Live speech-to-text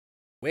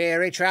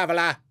Weary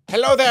traveler.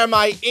 Hello there,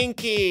 my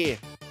inky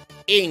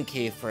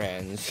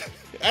friends.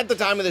 At the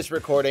time of this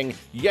recording,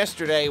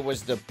 yesterday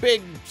was the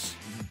big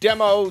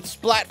demo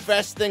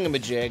Splatfest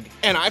thingamajig,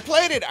 and I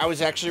played it. I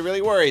was actually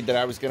really worried that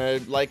I was gonna,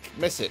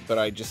 miss it, but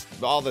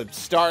all the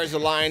stars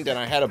aligned and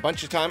I had a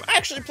bunch of time. I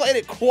actually played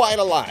it quite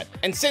a lot.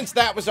 And since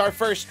that was our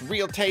first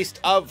real taste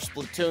of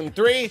Splatoon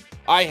 3,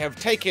 I have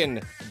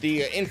taken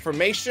the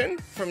information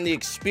from the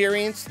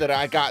experience that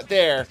I got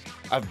there.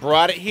 I've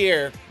brought it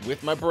here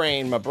with my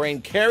brain. My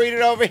brain carried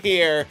it over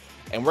here,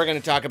 and we're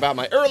gonna talk about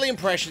my early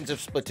impressions of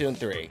Splatoon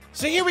 3.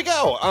 So here we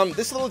go.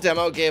 This little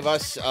demo gave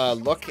us a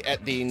look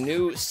at the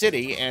new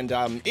city, and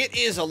it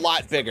is a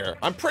lot bigger.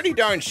 I'm pretty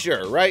darn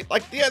sure, right?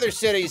 Like, the other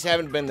cities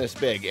haven't been this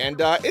big, and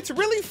it's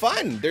really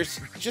fun. There's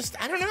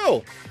just, I don't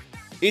know.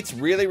 It's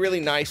really, really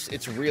nice.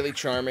 It's really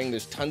charming.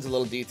 There's tons of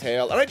little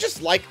detail, and I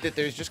just like that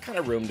there's just kind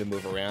of room to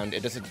move around.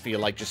 It doesn't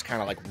feel like just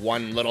kind of like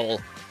one little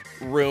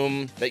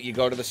room that you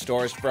go to the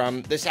stores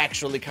from. This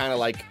actually kind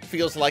of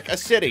feels like a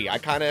city.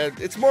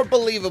 It's more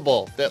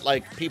believable that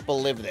people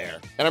live there.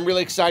 And I'm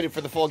really excited for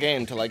the full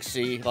game to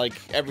see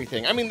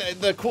everything. I mean,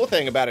 the cool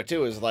thing about it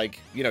too is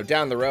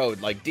down the road,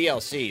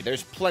 DLC,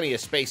 there's plenty of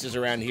spaces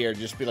around here to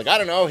just be I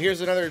don't know,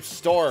 here's another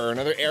store or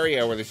another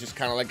area where there's just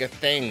kind of a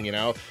thing,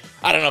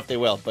 I don't know if they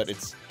will, but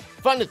it's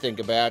fun to think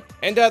about.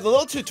 And the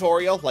little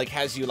tutorial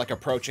has you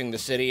approaching the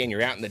city, and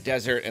you're out in the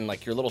desert, and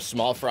your little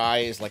small fry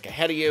is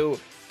ahead of you.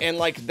 And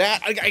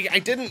that, I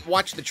didn't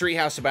watch the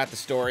treehouse about the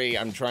story.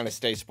 I'm trying to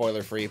stay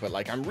spoiler free, but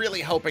I'm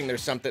really hoping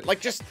there's something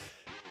just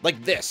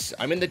like this.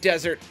 I'm in the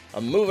desert,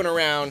 I'm moving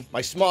around, my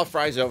small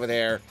fry's over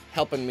there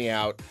helping me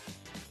out.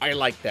 I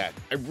like that.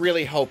 I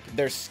really hope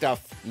there's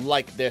stuff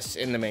like this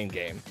in the main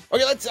game.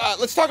 Okay,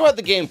 let's talk about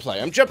the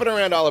gameplay. I'm jumping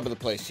around all over the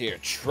place here.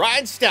 Try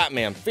and stop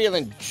me. I'm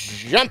feeling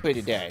jumpy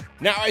today.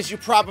 Now, as you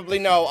probably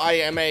know, I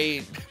am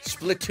a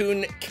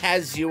Splatoon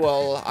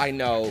casual. I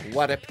know,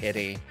 what a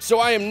pity. So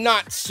I am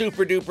not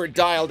super duper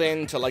dialed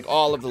in to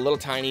all of the little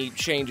tiny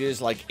changes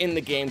in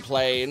the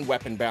gameplay and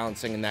weapon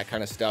balancing and that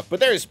kind of stuff. But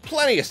there's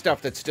plenty of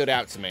stuff that stood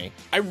out to me.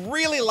 I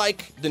really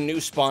like the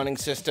new spawning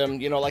system.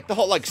 You know, the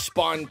whole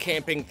spawn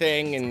camping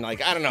thing. And I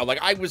don't know,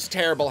 I was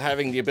terrible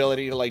having the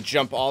ability to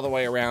jump all the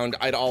way around.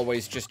 I'd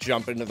always just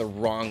jump into the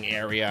wrong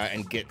area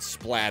and get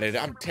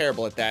splatted. I'm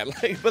terrible at that.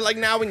 But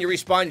now when you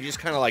respawn, you just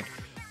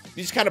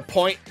kind of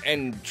point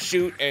and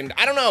shoot, and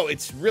I don't know,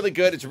 it's really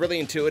good. It's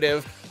really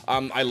intuitive.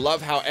 I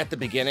love how at the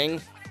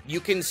beginning you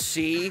can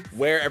see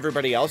where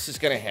everybody else is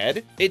gonna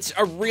head. It's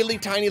a really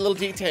tiny little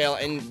detail,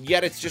 and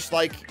yet it's just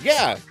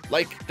yeah,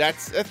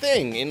 that's a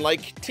thing in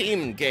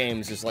team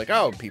games. Is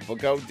oh, people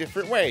go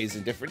different ways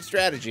and different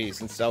strategies,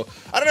 and so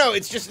I don't know,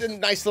 it's just a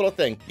nice little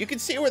thing. You can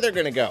see where they're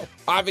gonna go.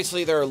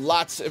 Obviously, there are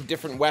lots of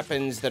different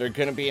weapons that are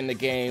gonna be in the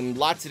game,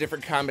 lots of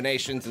different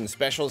combinations and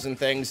specials and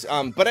things,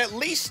 but at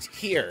least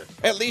here,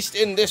 at least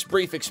in this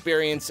brief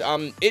experience,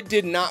 it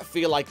did not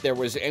feel like there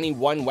was any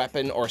one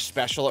weapon or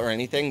special or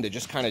anything that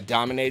just kind of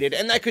dominated.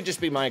 And that could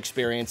just be my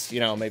experience,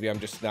 maybe I'm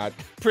just not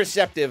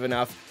perceptive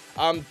enough.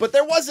 But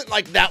there wasn't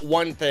that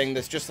one thing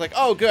that's just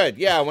oh, good,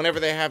 yeah, whenever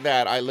they have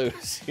that, I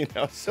lose,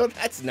 so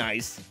that's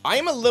nice. I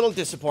am a little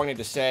disappointed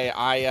to say.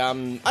 I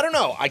don't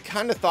know, I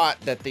kind of thought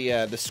that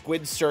the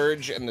squid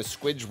surge and the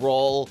squidge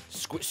roll,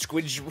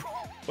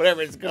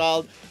 whatever it's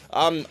called,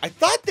 I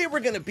thought they were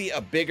gonna be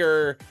a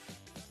bigger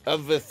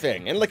of a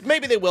thing, and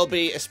maybe they will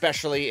be,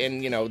 especially in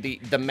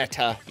the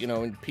meta,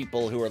 and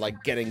people who are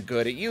getting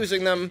good at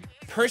using them.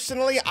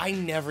 Personally, I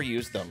never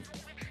used them.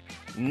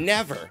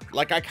 Never.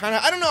 I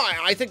don't know,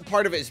 I think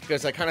part of it is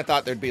because I kind of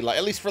thought there'd be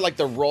at least for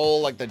the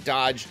roll, the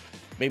dodge,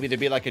 maybe there'd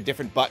be a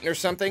different button or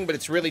something, but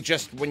it's really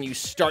just when you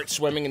start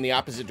swimming in the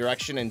opposite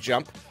direction and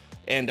jump,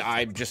 and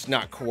I'm just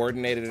not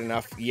coordinated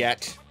enough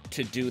yet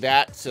to do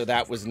that, so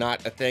that was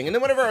not a thing. And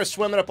then whenever I was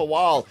swimming up a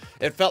wall,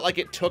 it felt like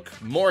it took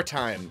more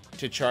time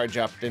to charge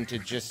up than to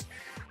just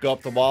go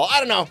up the wall. I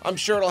don't know, I'm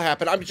sure it'll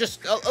happen. I'm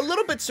just a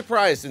little bit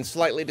surprised and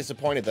slightly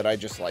disappointed that I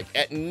just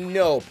at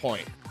no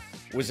point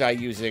was I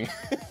using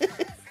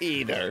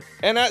either.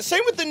 And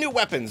same with the new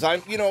weapons.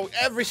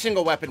 Every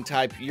single weapon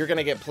type, you're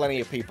gonna get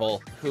plenty of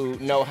people who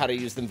know how to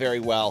use them very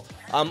well.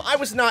 I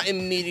was not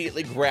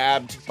immediately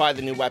grabbed by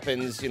the new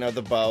weapons,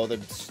 the bow,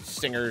 the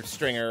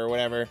stringer, or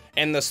whatever,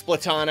 and the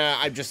Splatana.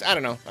 I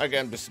don't know,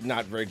 again, I'm just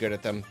not very good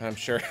at them. I'm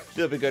sure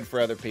they'll be good for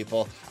other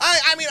people.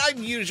 I mean, I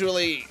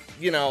usually,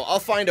 I'll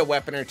find a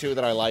weapon or two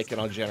that I like,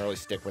 and I'll generally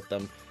stick with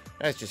them.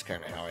 That's just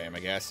kind of how I am, I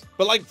guess.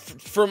 But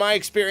for my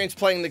experience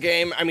playing the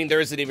game, I mean, there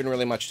isn't even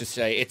really much to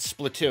say. It's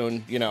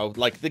Splatoon,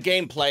 the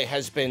gameplay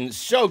has been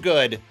so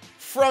good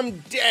from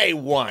day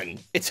one.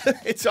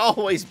 It's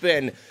always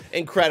been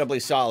incredibly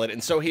solid,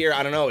 and so here,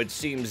 I don't know, it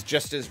seems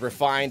just as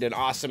refined and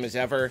awesome as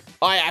ever.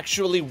 I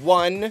actually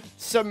won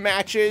some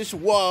matches.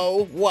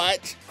 Whoa,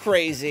 what?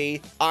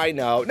 Crazy. I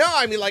know. No,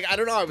 I mean, I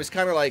don't know, I was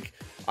kind of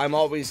I'm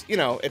always, you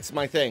know, it's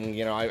my thing,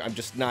 you know, I'm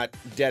just not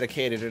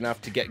dedicated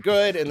enough to get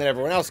good, and then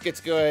everyone else gets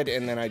good,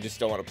 and then I just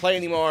don't want to play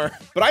anymore.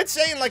 But I'd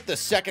say in like the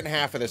second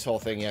half of this whole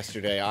thing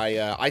yesterday,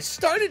 I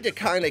started to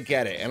kind of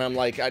get it, and I'm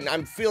like,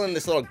 I'm feeling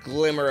this little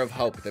glimmer of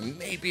hope that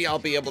maybe I'll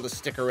be able to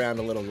stick around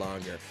a little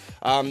longer.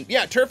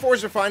 Yeah, Turf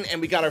Wars are fun,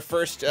 and we got our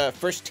first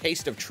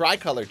taste of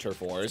Tricolor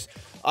Turf Wars.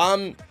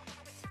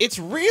 It's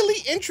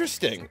really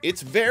interesting.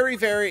 It's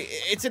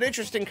it's an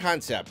interesting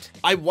concept.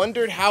 I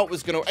wondered how it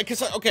was gonna,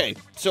 because, okay,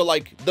 so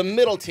like the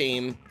middle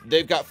team,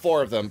 they've got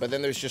 4 of them, but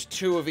then there's just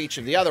 2 of each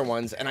of the other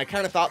ones, and I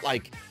kind of thought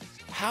like,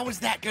 how is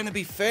that gonna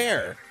be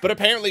fair? But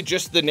apparently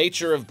just the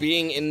nature of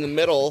being in the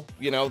middle,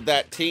 you know,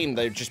 that team,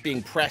 they're just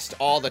being pressed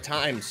all the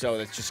time, so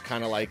it's just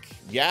kind of like,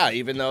 yeah,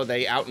 even though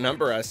they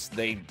outnumber us,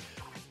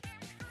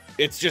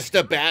 it's just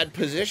a bad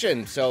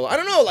position. So I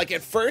don't know, like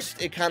at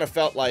first it kind of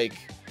felt like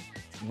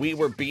we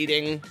were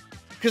beating,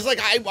 because like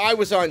I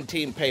was on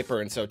Team Paper,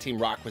 and so Team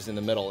Rock was in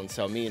the middle, and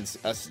so me and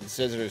us and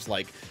Scissors,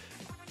 like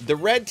the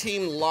red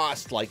team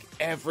lost like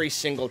every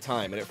single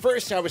time, and at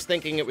first I was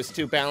thinking it was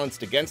too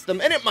balanced against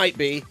them, and it might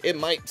be, it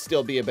might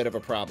still be a bit of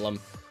a problem,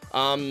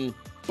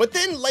 but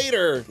then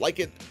later, like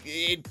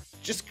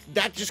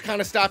that just kind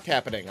of stopped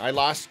happening. I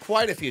lost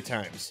quite a few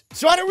times.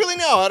 So I don't really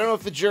know. I don't know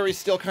if the jury's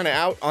still kind of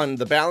out on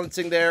the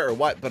balancing there or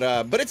what, but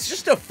it's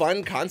just a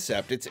fun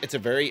concept. It's a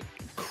very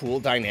cool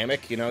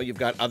dynamic, you know. You've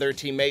got other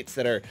teammates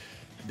that are,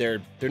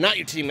 they're not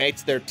your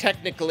teammates, they're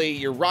technically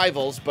your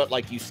rivals, but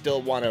like you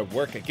still want to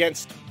work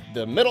against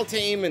the middle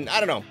team, and I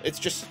don't know, it's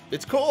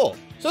cool.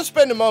 So let's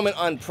spend a moment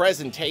on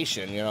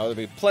presentation. You know, there'll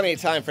be plenty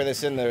of time for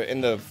this in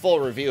the full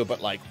review,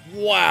 but like,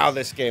 wow,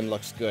 this game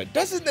looks good.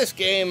 Doesn't this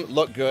game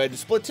look good?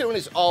 Splatoon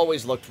has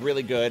always looked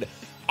really good.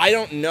 I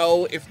don't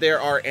know if there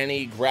are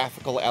any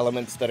graphical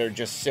elements that are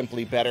just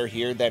simply better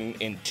here than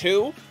in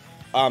 2.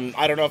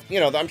 I don't know if, you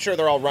know, I'm sure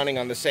they're all running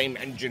on the same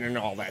engine and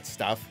all that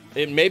stuff.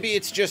 Maybe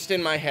it's just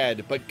in my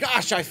head, but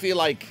gosh, I feel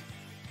like,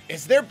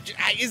 is there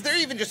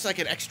even just like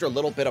an extra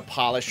little bit of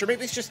polish, or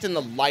maybe it's just in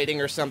the lighting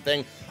or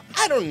something?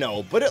 I don't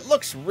know, but it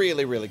looks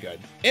really, really good.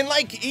 And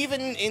like,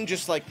 even in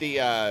just like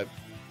the,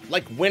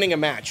 like winning a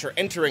match or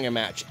entering a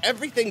match,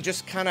 everything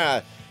just kind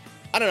of,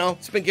 I don't know,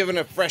 it's been given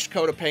a fresh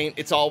coat of paint.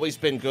 It's always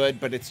been good,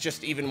 but it's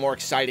just even more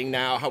exciting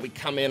now, how we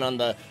come in on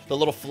the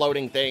little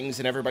floating things,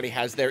 and everybody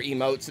has their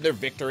emotes and their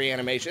victory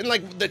animation. And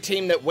like the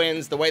team that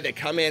wins, the way they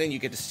come in and you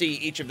get to see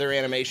each of their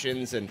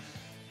animations, and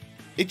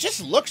it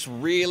just looks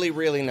really,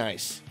 really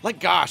nice. Like,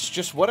 gosh,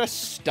 just what a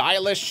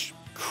stylish,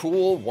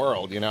 cool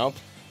world, you know?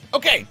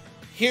 Okay,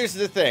 here's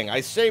the thing.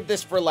 I saved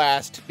this for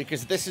last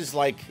because this is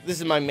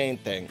my main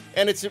thing.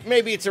 And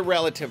maybe it's a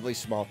relatively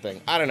small thing.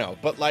 I don't know,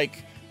 but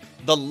like,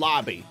 the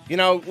lobby. You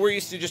know, we're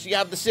used to just, you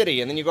have the city,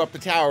 and then you go up the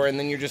tower, and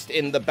then you're just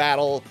in the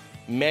battle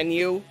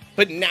menu.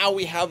 But now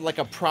we have like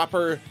a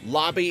proper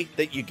lobby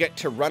that you get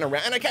to run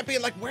around. And I kept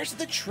being like, where's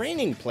the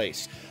training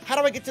place? How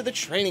do I get to the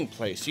training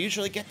place? You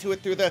usually get to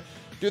it through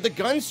the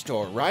gun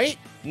store, right?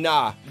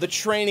 Nah, the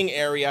training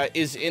area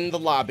is in the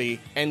lobby,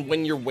 and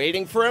when you're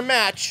waiting for a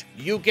match,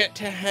 you get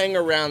to hang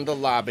around the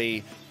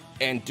lobby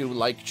and do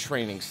like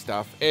training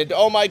stuff. And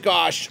oh my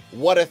gosh,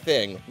 what a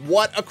thing.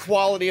 What a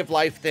quality of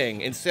life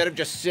thing. Instead of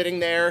just sitting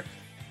there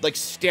like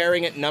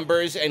staring at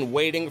numbers and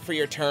waiting for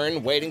your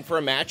turn, waiting for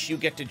a match, you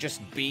get to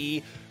just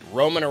be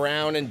roaming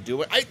around and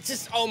do it.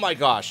 Oh my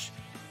gosh.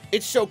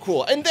 It's so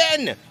cool. And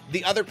then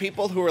the other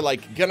people who are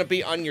like gonna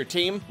be on your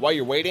team while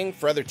you're waiting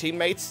for other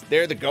teammates,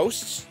 they're the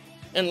ghosts,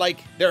 and like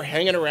they're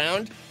hanging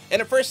around.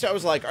 And at first I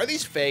was like, are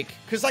these fake?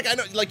 Because like I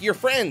know like your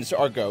friends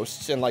are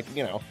ghosts, and like,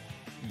 you know,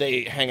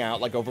 they hang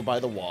out like over by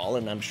the wall,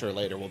 and I'm sure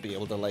later we'll be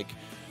able to like,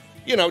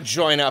 you know,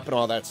 join up and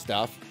all that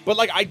stuff. But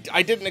like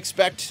I didn't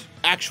expect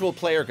actual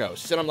player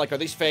ghosts, and I'm like, are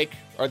these fake?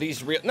 Are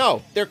these real?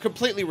 No, they're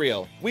completely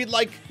real. We'd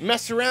like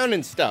mess around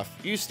and stuff.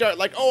 You start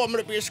like, oh, I'm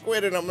gonna be a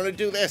squid and I'm gonna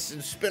do this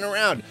and spin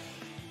around.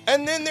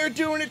 And then they're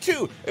doing it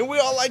too. And we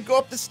all like go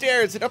up the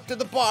stairs and up to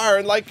the bar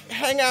and like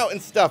hang out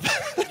and stuff.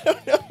 I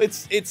don't know,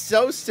 it's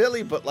so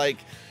silly, but like,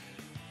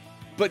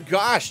 but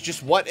gosh,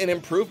 just what an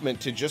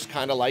improvement to just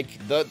kind of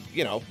like the,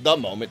 you know, the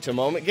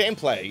moment-to-moment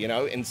gameplay, you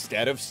know,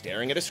 instead of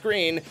staring at a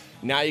screen,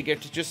 now you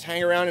get to just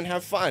hang around and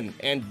have fun.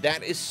 And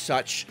that is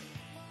such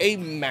a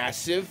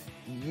massive,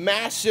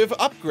 massive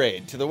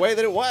upgrade to the way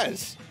that it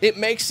was. It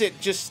makes it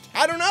just,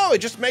 I don't know, it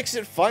just makes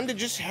it fun to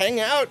just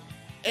hang out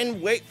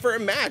and wait for a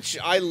match.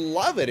 I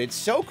love it. It's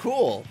so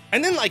cool.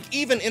 And then like,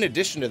 even in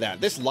addition to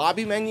that, this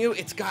lobby menu,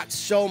 it's got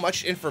so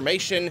much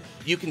information.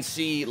 You can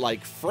see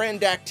like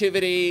friend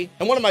activity.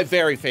 And one of my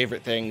very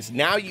favorite things,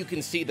 now you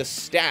can see the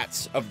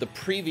stats of the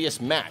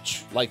previous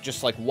match, like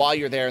just like while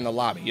you're there in the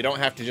lobby. You don't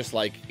have to just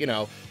like, you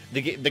know,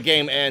 the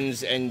game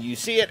ends and you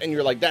see it and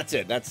you're like, that's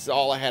it. That's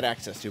all I had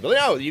access to. But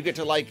no, you get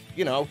to like,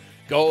 you know,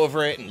 go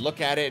over it and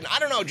look at it. And I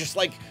don't know, just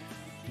like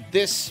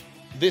this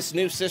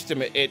new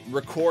system, it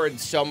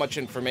records so much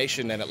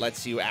information and it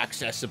lets you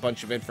access a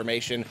bunch of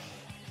information.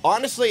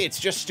 Honestly, it's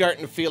just starting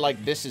to feel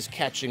like this is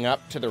catching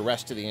up to the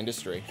rest of the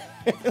industry.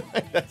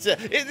 That's it.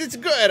 It's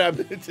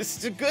good.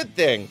 It's a good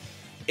thing.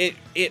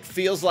 it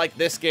feels like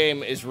this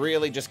game is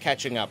really just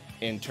catching up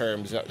in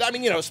terms of, I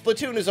mean, you know,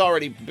 Splatoon has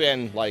already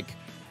been, like,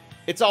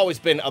 it's always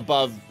been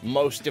above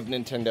most of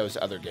Nintendo's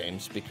other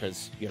games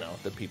because, you know,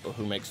 the people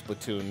who make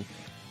Splatoon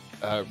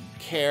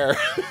care.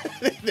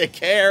 They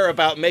care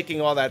about making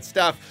all that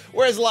stuff,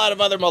 whereas a lot of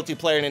other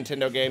multiplayer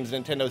Nintendo games,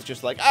 Nintendo's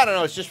just like, I don't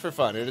know, it's just for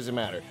fun, it doesn't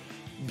matter.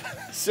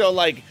 So,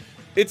 like,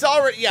 it's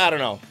already, yeah, I don't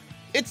know.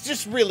 It's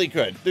just really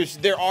good.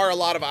 There are a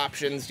lot of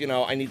options, you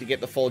know, I need to get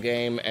the full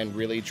game and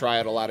really try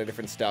out a lot of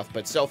different stuff,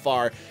 but so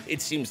far,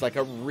 it seems like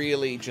a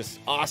really just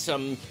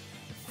awesome,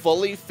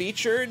 fully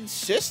featured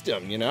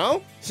system, you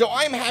know? So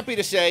I'm happy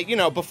to say, you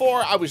know,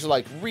 before I was,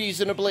 like,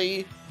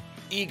 reasonably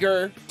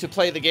eager to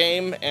play the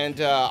game,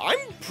 and I'm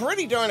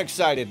pretty darn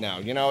excited now,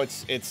 you know?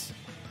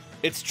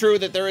 It's true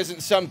that there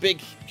isn't some big,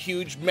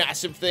 huge,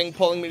 massive thing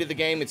pulling me to the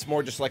game. It's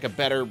more just like a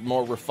better,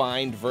 more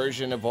refined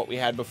version of what we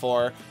had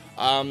before.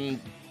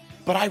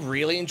 But I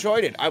really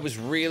enjoyed it. I was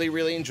really,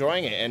 really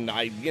enjoying it. And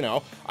you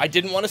know, I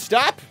didn't want to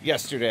stop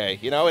yesterday.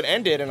 You know, it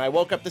ended and I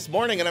woke up this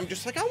morning and I'm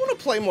just like, I want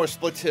to play more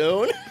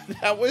Splatoon.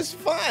 That was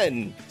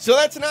fun. So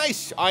that's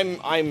nice.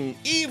 I'm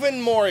even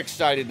more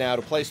excited now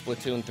to play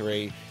Splatoon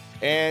 3.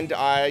 And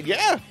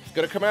yeah, it's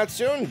gonna come out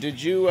soon.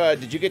 Did you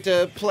get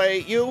to play,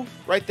 you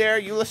right there,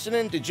 you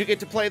listening? Did you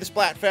get to play the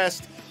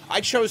Splatfest?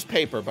 I chose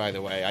paper, by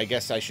the way. I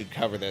guess I should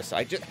cover this.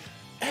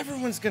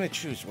 Everyone's gonna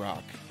choose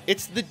rock.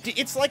 It's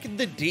like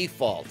the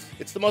default.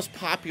 It's the most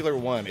popular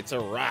one. It's a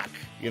rock,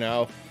 you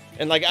know?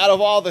 And like out of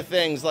all the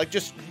things, like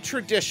just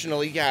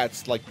traditionally, yeah,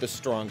 it's like the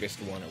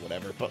strongest one or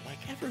whatever, but like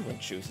everyone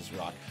chooses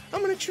rock. I'm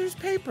gonna choose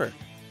paper.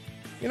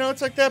 You know,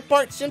 it's like that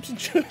Bart Simpson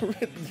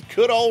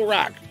good old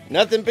rock.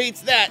 Nothing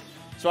beats that.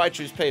 So I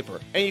choose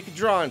paper. And you can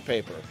draw on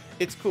paper.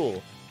 It's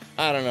cool.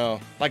 I don't know.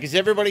 Like, is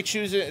everybody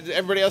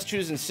else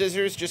choosing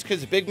scissors just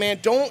because big man?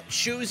 Don't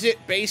choose it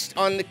based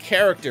on the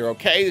character,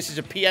 okay? This is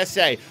a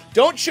PSA.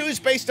 Don't choose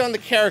based on the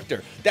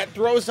character. That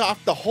throws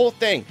off the whole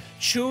thing.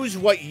 Choose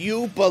what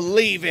you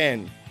believe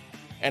in.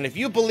 And if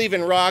you believe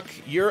in rock,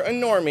 you're a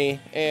normie.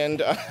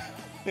 And,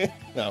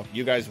 no,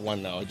 you guys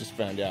won, though. I just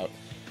found out.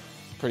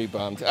 Pretty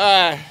bummed.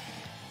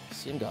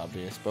 Seemed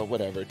obvious, but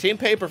whatever. Team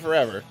paper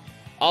forever.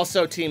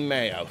 Also Team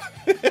Mayo.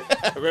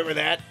 Remember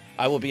that?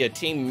 I will be a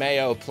Team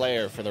Mayo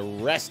player for the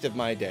rest of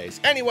my days.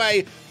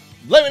 Anyway,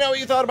 let me know what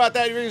you thought about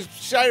that. You're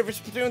excited for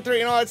Splatoon 3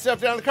 and all that stuff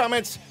down in the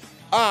comments.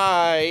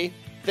 I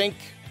think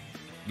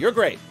you're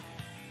great.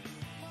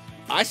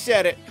 I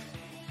said it.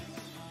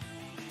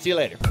 See you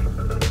later.